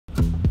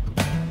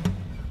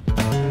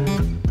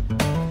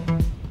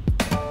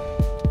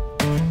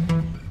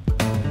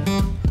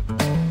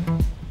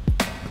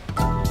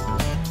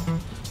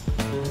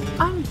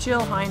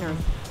Jill Heinerth.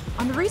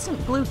 On the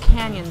recent Blue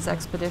Canyons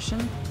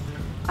expedition,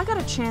 I got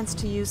a chance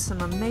to use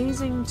some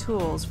amazing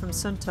tools from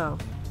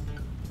Suunto.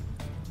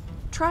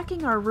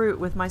 Tracking our route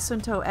with my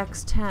Suunto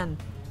X10,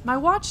 my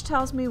watch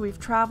tells me we've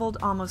traveled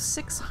almost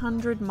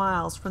 600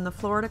 miles from the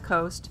Florida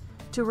coast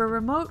to a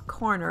remote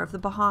corner of the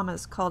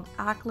Bahamas called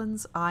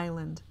Ackland's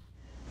Island.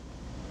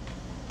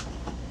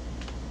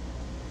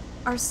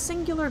 Our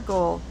singular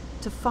goal: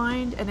 to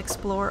find and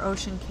explore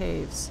ocean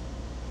caves,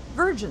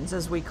 virgins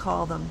as we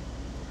call them,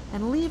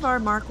 and leave our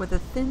mark with a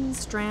thin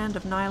strand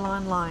of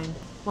nylon line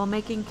while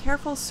making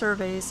careful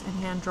surveys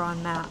and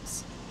hand-drawn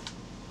maps.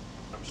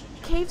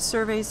 Cave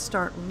surveys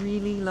start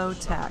really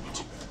low-tech.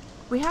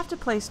 We have to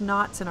place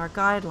knots in our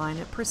guideline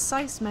at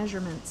precise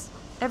measurements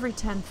every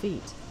 10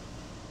 feet.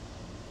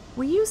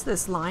 We use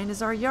this line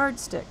as our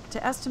yardstick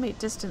to estimate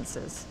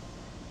distances,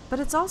 but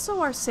it's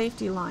also our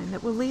safety line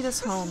that will lead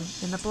us home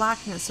in the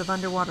blackness of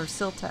underwater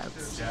silt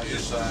outs.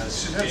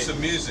 Should have some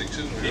music,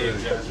 shouldn't we?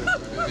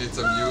 We need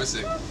some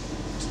music.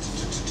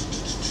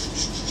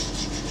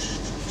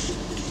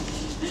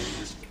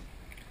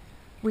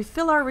 We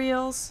fill our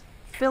reels,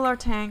 fill our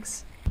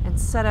tanks, and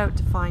set out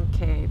to find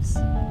caves.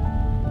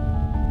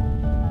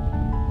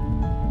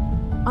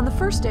 On the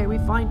first day, we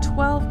find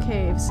 12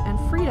 caves and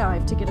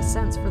freedive to get a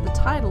sense for the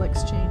tidal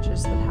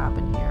exchanges that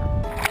happen here.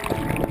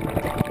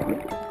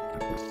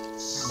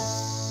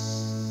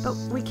 But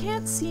we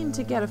can't seem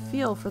to get a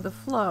feel for the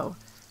flow,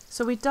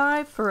 so we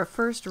dive for a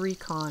first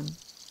recon.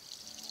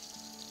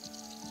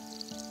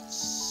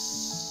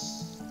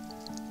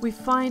 We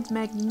find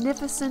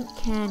magnificent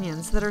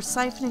canyons that are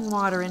siphoning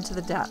water into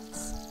the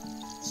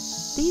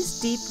depths. These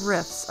deep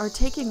rifts are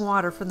taking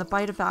water from the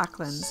Bight of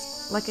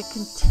Acklands like a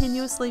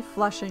continuously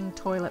flushing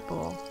toilet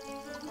bowl.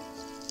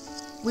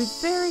 We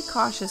very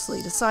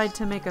cautiously decide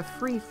to make a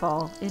free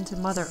fall into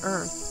Mother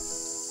Earth.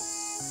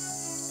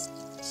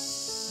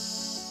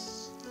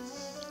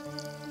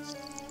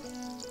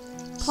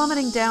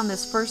 Plummeting down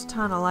this first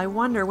tunnel, I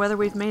wonder whether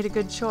we've made a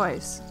good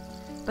choice.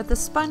 But the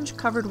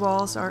sponge-covered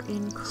walls are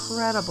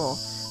incredible,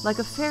 like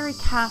a fairy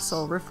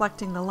castle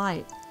reflecting the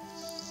light.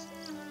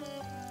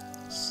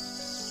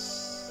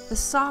 The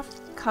soft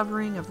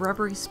covering of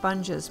rubbery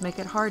sponges make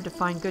it hard to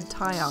find good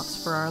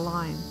tie-offs for our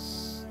line.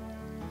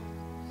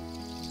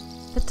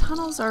 The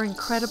tunnels are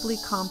incredibly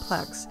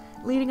complex,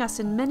 leading us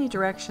in many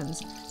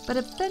directions, but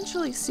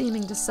eventually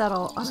seeming to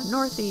settle on a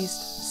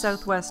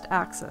northeast-southwest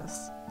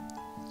axis.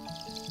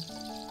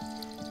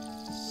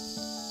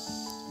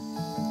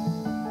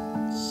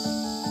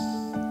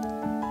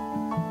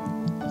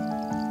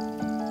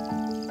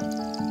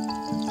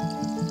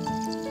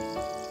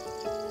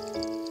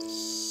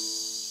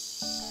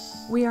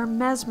 We are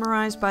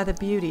mesmerized by the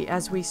beauty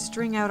as we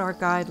string out our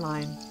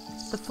guideline,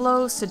 the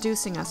flow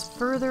seducing us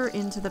further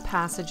into the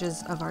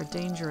passages of our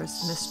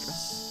dangerous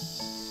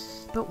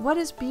mistress. But what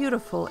is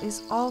beautiful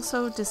is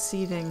also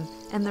deceiving,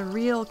 and the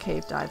real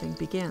cave diving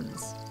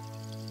begins.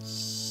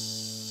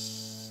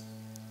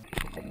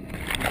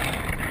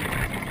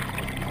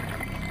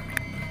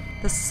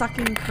 The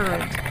sucking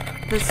current,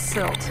 the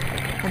silt,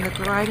 and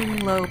the grinding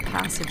low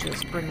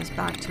passages bring us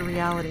back to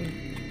reality.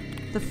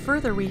 The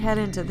further we head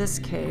into this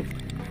cave,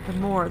 the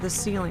more the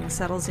ceiling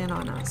settles in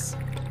on us,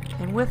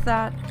 and with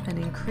that, an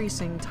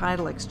increasing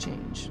tidal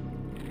exchange.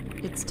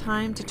 It's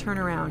time to turn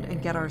around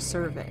and get our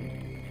survey.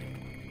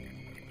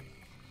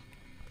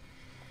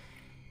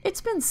 It's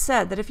been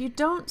said that if you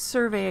don't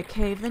survey a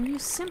cave, then you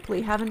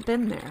simply haven't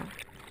been there.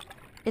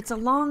 It's a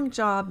long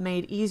job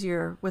made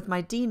easier with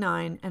my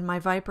D9 and my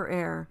Vyper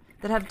Air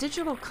that have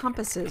digital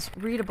compasses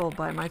readable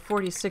by my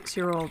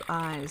 46-year-old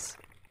eyes.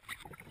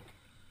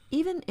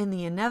 Even in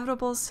the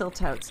inevitable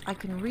silt outs, I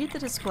can read the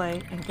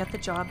display and get the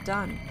job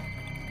done.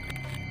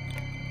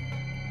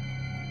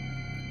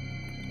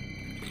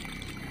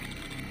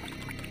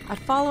 I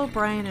follow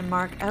Brian and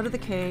Marc out of the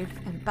cave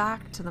and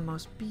back to the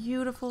most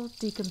beautiful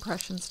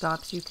decompression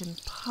stops you can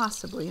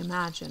possibly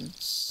imagine.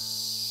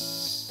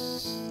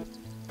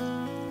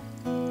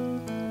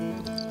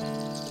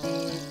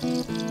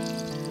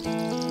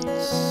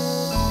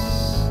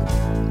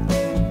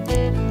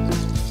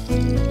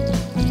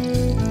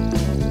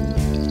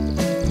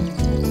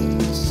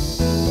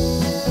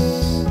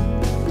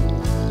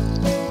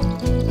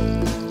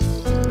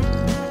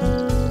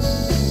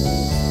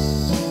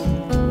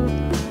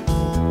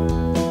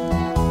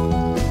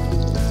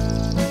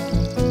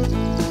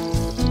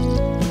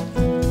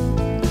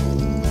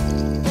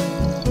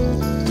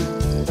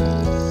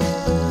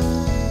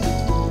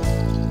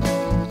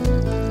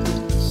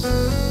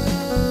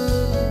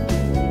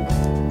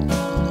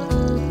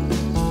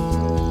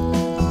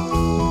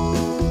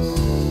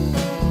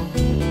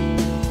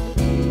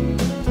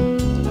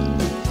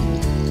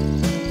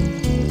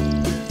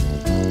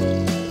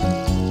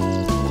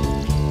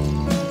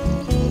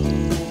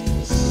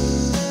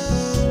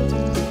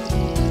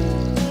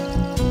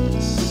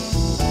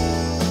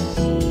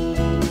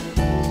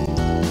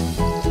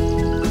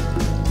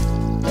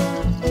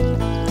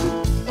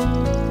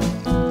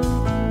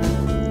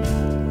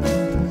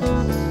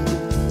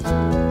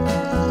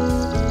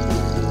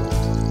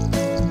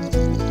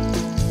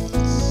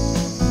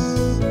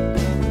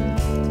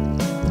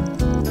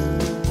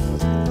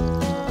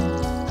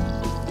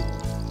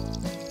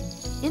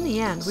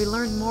 the end, we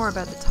learned more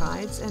about the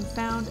tides and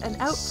found an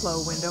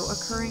outflow window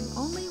occurring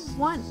only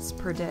once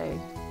per day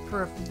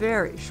for a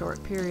very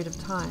short period of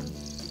time.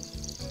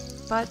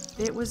 But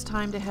it was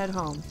time to head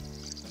home.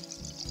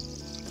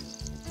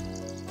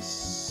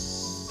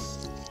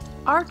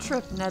 Our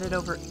trip netted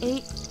over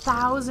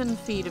 8,000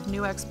 feet of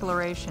new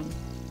exploration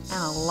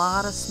and a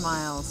lot of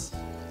smiles.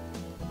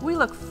 We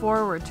look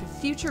forward to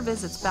future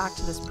visits back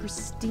to this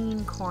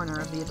pristine corner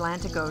of the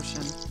Atlantic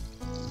Ocean.